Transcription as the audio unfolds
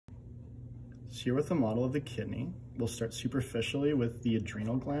So here with the model of the kidney, we'll start superficially with the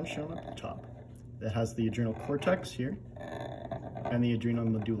adrenal gland shown at the top. It has the adrenal cortex here and the adrenal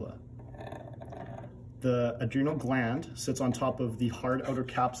medulla. The adrenal gland sits on top of the hard outer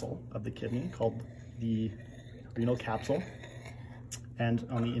capsule of the kidney called the renal capsule. And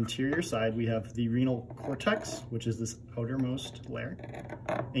on the interior side, we have the renal cortex, which is this outermost layer,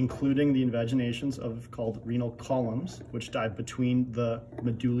 including the invaginations called renal columns, which dive between the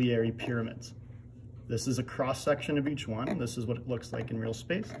medullary pyramids. This is a cross-section of each one. This is what it looks like in real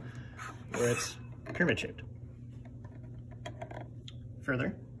space, where it's pyramid-shaped.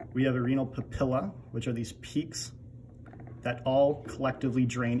 Further, we have a renal papilla, which are these peaks that all collectively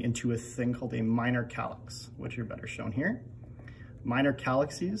drain into a thing called a minor calyx, which are better shown here. Minor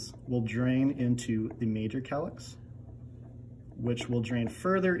calyxes will drain into the major calyx, which will drain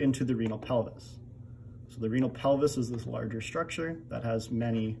further into the renal pelvis. So the renal pelvis is this larger structure that has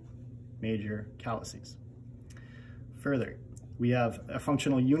many major calyces. Further, we have a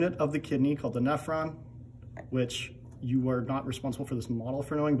functional unit of the kidney called the nephron, which you are not responsible for this model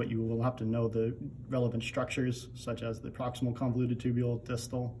for knowing, but you will have to know the relevant structures, such as the proximal convoluted tubule,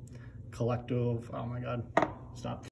 distal, collective, oh my God, stop.